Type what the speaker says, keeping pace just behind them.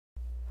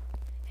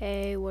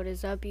Hey, what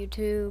is up,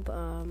 YouTube?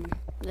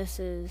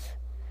 This is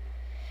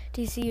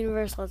DC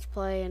Universe Let's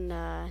Play, and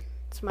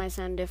this might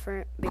sound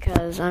different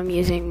because I'm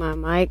using my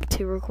mic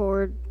to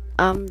record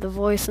the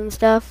voice and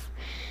stuff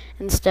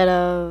instead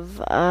of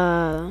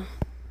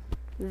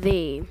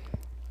the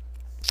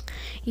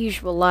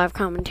usual live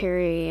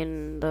commentary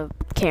and the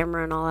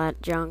camera and all that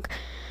junk.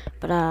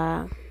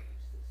 But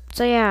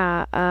so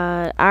yeah,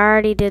 I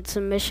already did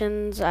some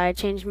missions. I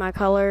changed my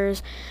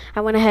colors.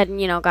 I went ahead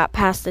and, got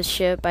past the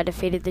ship. I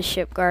defeated the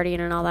ship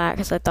guardian and all that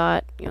because I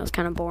thought, it was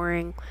kind of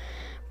boring.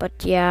 But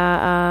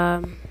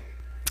yeah,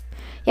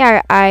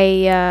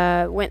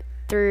 I went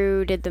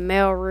through, did the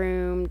mail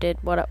room, did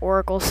what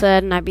Oracle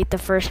said, and I beat the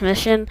first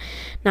mission.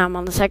 Now I'm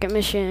on the second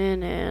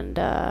mission,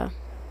 and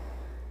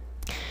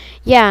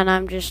yeah, and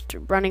I'm just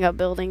running up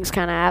buildings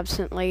kind of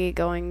absently,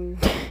 going...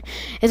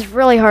 It's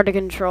really hard to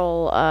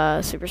control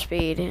super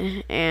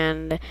speed,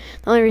 and the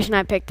only reason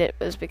I picked it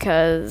was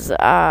because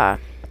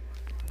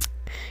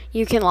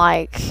you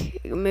can,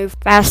 move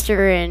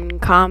faster in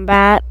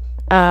combat,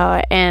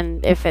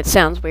 and if it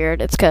sounds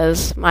weird, it's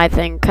because my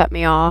thing cut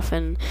me off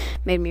and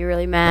made me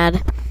really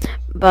mad.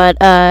 But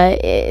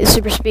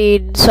super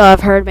speed, so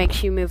I've heard,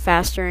 makes you move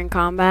faster in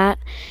combat,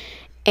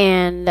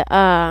 and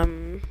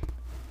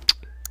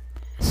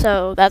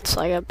so that's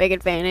like a big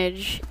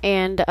advantage.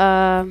 And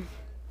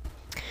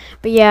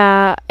but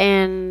yeah,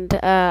 and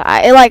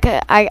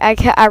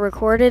I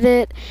recorded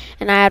it,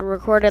 and I had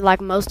recorded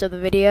like most of the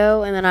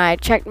video, and then I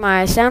checked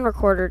my sound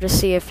recorder to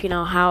see if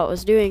how it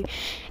was doing,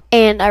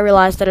 and I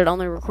realized that it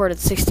only recorded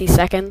 60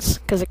 seconds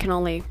because it can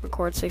only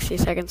record 60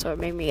 seconds, so it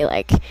made me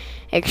like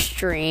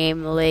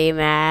extremely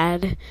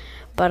mad.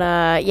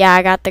 But yeah,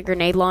 I got the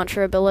grenade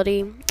launcher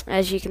ability,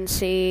 as you can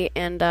see,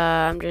 and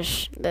I've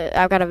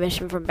got a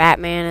mission from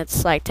Batman.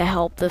 It's like to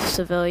help the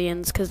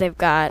civilians because they've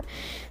got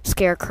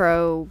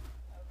Scarecrow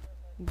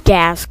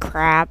gas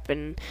crap,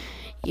 and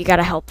you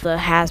gotta help the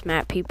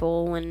hazmat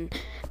people. And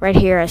right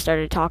here I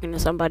started talking to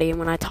somebody, and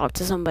when I talk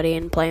to somebody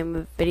and play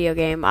a video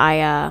game,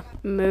 I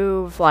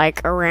move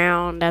like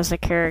around as a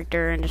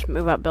character and just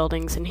move up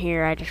buildings. And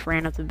here I just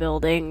ran up the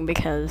building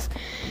because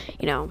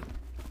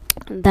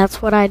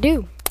that's what I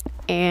do.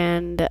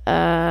 And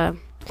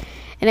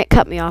it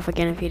cut me off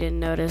again, if you didn't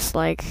notice,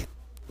 like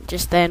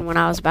just then when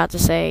I was about to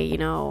say,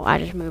 I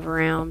just move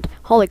around.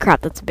 Holy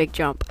crap, that's a big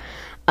jump.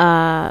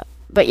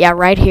 But yeah,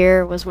 right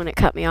here was when it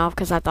cut me off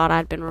because I thought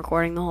I'd been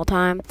recording the whole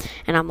time.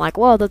 And I'm like,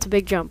 whoa, that's a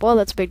big jump. Whoa,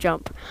 that's a big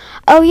jump.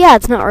 Oh yeah,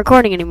 it's not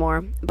recording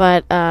anymore.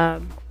 But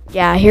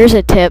yeah, here's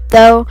a tip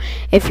though.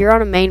 If you're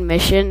on a main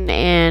mission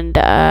and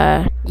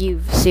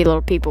you see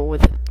little people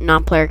with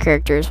non-player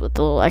characters with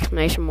the little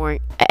exclamation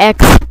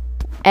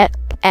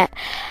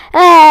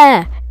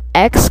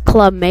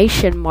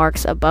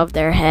marks above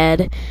their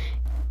head,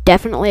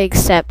 definitely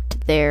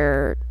accept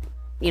their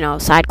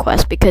side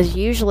quest, because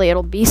usually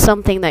it'll be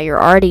something that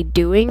you're already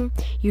doing,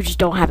 you just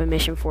don't have a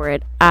mission for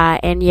it.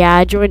 And yeah,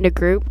 I joined a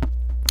group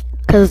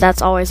because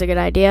that's always a good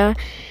idea,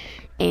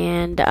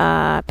 and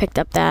picked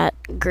up that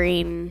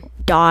green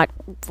dot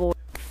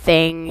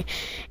thing,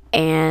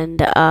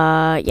 and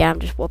yeah, I'm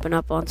just whooping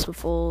up on some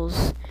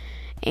fools,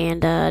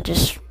 and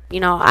just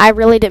I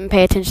really didn't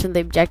pay attention to the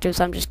objectives.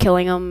 I'm just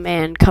killing them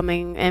and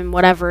coming and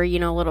whatever,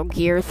 little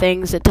gear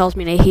things that tells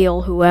me to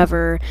heal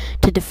whoever,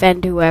 to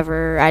defend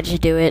whoever. I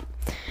just do it.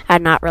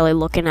 I'm not really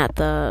looking at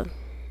the...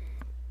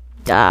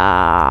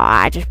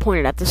 I just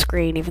pointed at the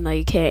screen, even though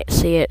you can't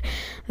see it.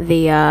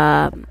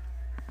 The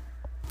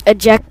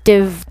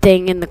objective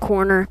thing in the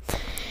corner.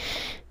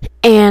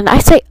 And I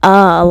say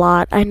a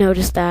lot. I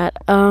noticed that.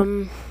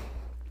 I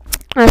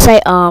say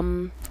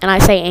and I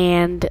say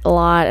and a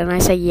lot, and I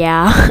say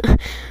yeah.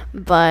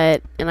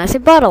 And I say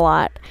but a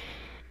lot.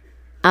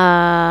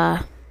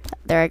 There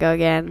I go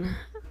again.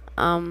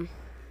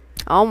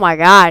 Oh my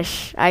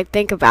gosh, I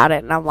think about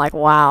it and I'm like,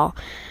 wow,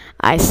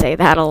 I say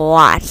that a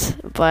lot.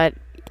 But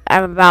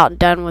I'm about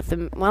done with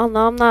the, well,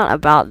 no, I'm not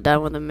about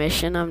done with the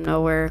mission. I'm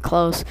nowhere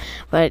close.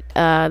 But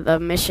the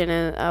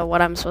mission,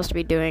 what I'm supposed to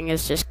be doing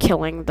is just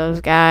killing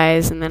those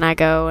guys, and then I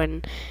go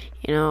and,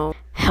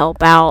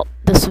 help out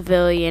the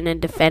civilian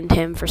and defend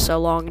him for so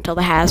long until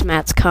the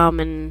hazmats come,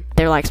 and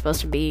they're like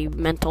supposed to be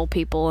mental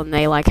people, and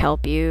they like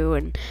help you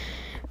and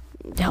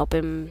help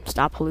him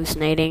stop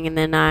hallucinating. And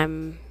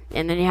then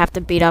you have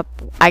to beat up,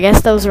 I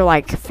guess those are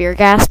like fear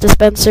gas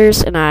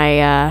dispensers, and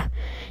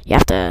you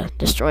have to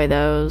destroy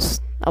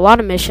those. A lot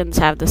of missions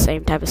have the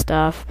same type of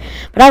stuff,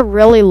 but I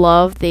really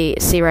love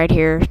see right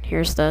here,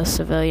 here's the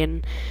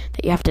civilian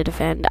that you have to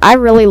defend. I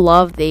really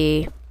love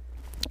the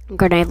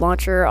grenade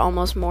launcher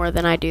almost more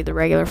than I do the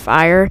regular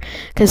fire,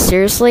 because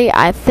seriously,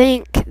 I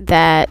think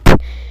that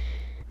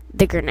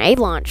the grenade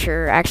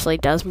launcher actually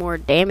does more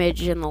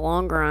damage in the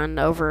long run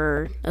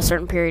over a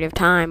certain period of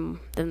time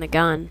than the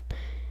gun.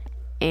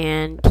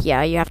 And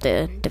yeah, you have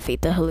to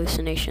defeat the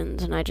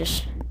hallucinations, and I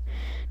just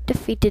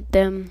defeated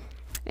them.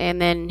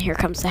 And then here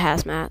comes the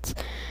hazmats.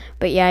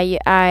 But yeah,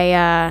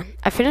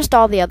 I finished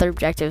all the other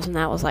objectives, and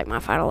that was like my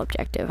final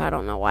objective. I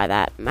don't know why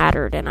that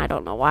mattered, and I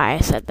don't know why I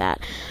said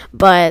that.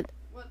 But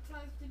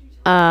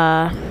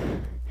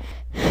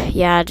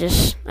yeah,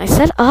 just I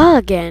said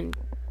again.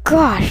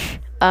 Gosh.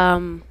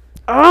 I'm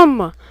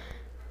gonna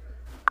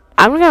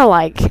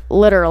like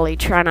literally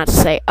try not to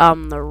say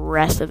the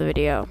rest of the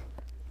video.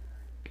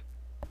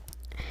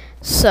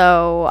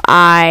 So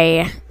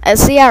I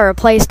see I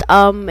replaced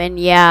and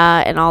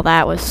yeah and all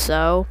that with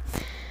so.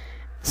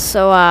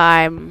 So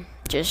I'm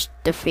just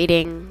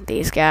defeating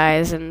these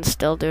guys and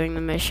still doing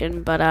the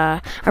mission. But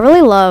I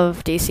really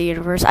love DC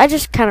Universe. I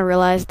just kind of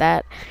realized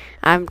that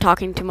I'm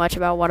talking too much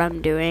about what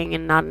I'm doing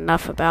and not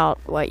enough about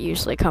what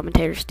usually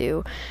commentators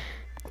do.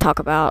 Talk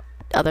about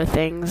other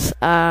things.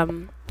 I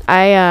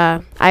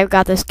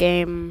got this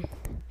game.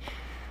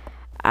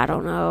 I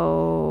don't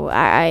know.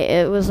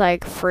 It was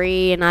like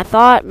free, and I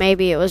thought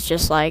maybe it was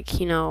just like,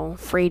 you know,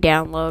 free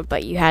download,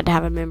 but you had to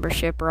have a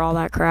membership or all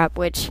that crap,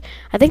 which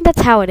I think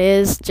that's how it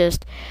is.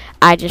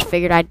 I just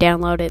figured I'd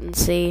download it and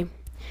see,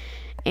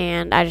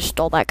 and I just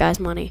stole that guy's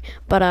money.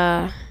 But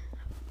I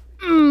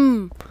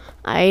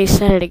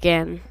said it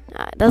again.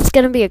 That's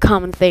gonna be a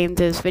common theme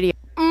to this video.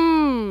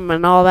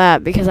 And all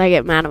that because I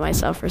get mad at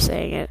myself for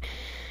saying it.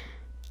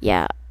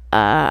 Yeah.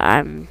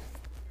 I'm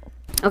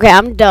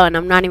done.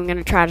 I'm not even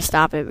gonna try to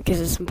stop it because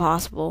it's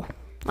impossible.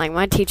 Like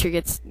my teacher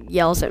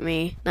yells at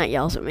me. Not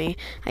yells at me.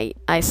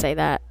 I say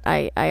that.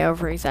 I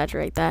over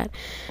exaggerate that.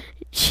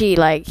 She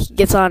like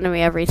gets on to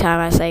me every time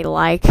I say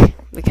like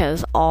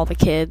because all the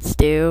kids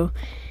do.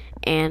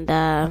 And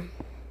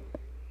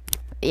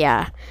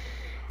yeah.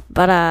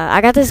 But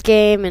I got this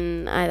game,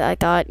 and I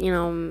thought, you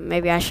know,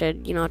 maybe I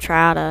should, you know,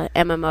 try out a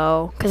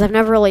MMO, because I've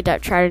never really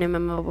tried an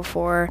MMO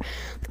before.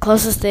 The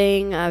closest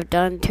thing I've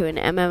done to an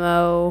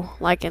MMO,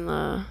 like in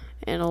a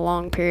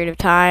long period of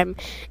time,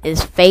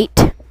 is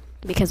Fate,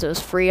 because it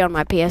was free on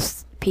my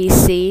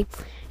PC,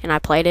 and I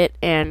played it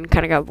and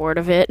kind of got bored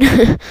of it.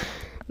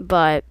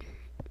 But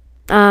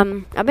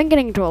I've been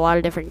getting into a lot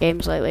of different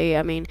games lately.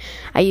 I mean,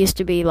 I used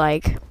to be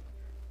like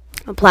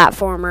a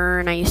platformer,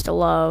 and I used to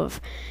love,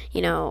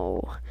 you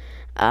know,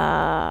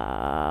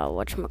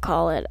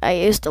 whatchamacallit, I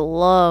used to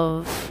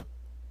love,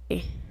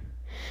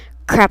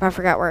 crap, I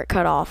forgot where it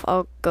cut off.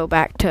 I'll go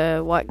back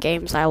to what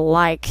games I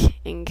like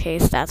in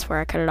case that's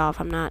where I cut it off.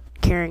 I'm not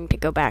caring to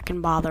go back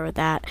and bother with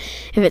that.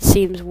 If it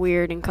seems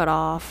weird and cut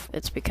off,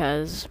 it's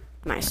because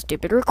my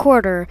stupid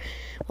recorder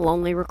will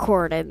only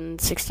record in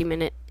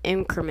 60-minute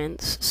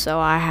increments, so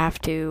I have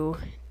to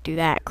do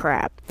that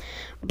crap.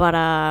 But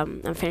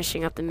I'm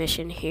finishing up the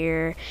mission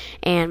here,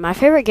 and my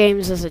favorite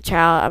games as a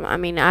child, I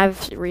mean,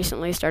 I've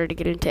recently started to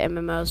get into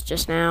MMOs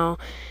just now,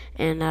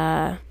 and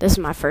this is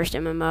my first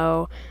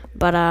MMO.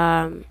 But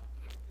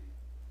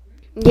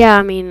yeah,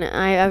 I mean,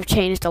 I've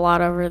changed a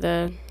lot over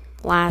the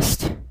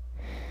last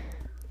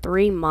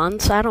 3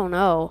 months. I don't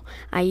know.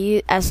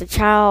 As a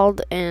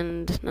child,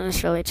 and not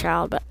necessarily a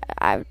child, but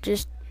as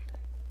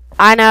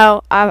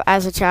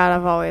a child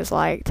I've always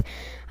liked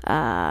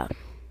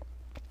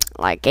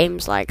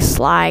games like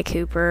Sly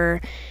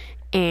Cooper,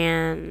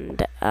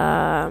 and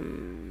I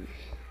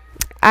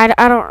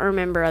don't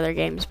remember other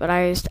games, but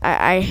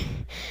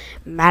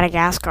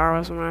Madagascar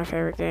was one of my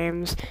favorite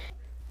games,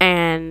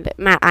 and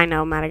I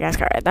know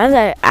Madagascar.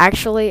 That's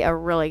actually a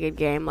really good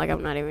game. Like,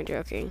 I'm not even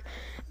joking.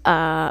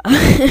 But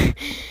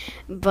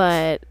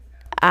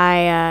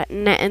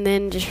and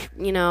then just,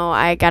 you know,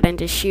 I got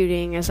into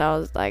shooting as I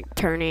was like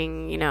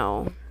turning, you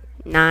know,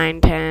 9,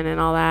 10, and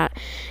all that.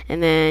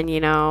 And then, you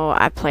know,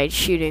 I played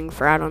shooting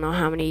for I don't know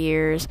how many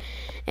years.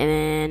 And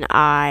then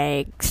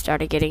I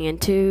started getting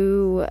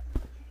into,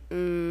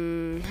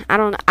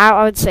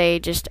 I would say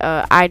just,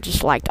 I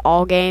just liked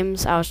all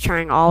games. I was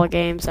trying all the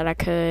games that I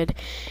could.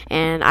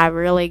 And I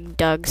really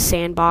dug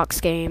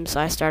sandbox games, so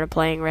I started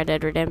playing Red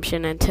Dead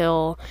Redemption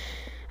until,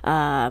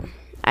 I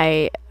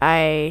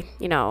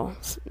you know,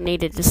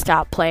 needed to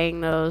stop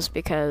playing those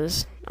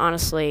because,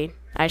 honestly,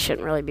 I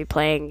shouldn't really be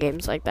playing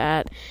games like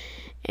that.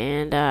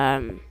 And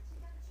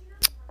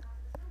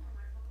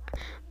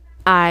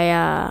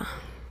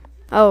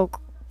oh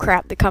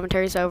crap, the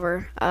commentary's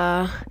over.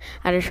 I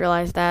just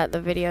realized that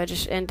the video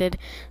just ended.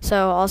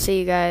 So I'll see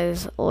you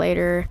guys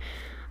later.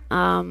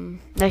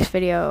 Next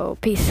video.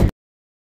 Peace.